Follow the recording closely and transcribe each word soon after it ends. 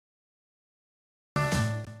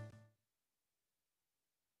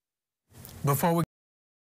Before we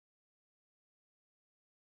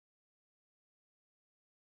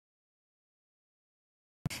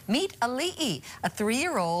meet Alii, a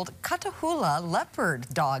 3-year-old Catahoula leopard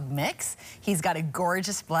dog mix. He's got a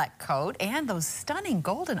gorgeous black coat and those stunning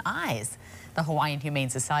golden eyes. The Hawaiian Humane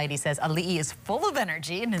Society says Alii is full of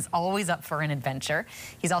energy and is always up for an adventure.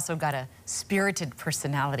 He's also got a spirited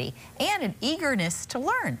personality and an eagerness to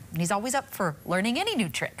learn. He's always up for learning any new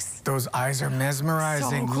tricks. Those eyes are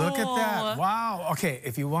mesmerizing. So cool. Look at that. Wow. Okay,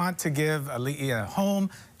 if you want to give Alii a home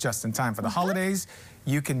just in time for the holidays,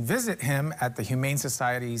 you can visit him at the Humane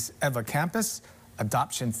Society's Eva campus.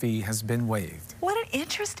 Adoption fee has been waived. What an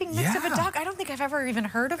interesting mix of a dog. I don't think I've ever even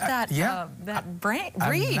heard of that, that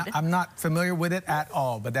breed. I'm not familiar with it at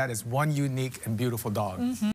all, but that is one unique and beautiful dog.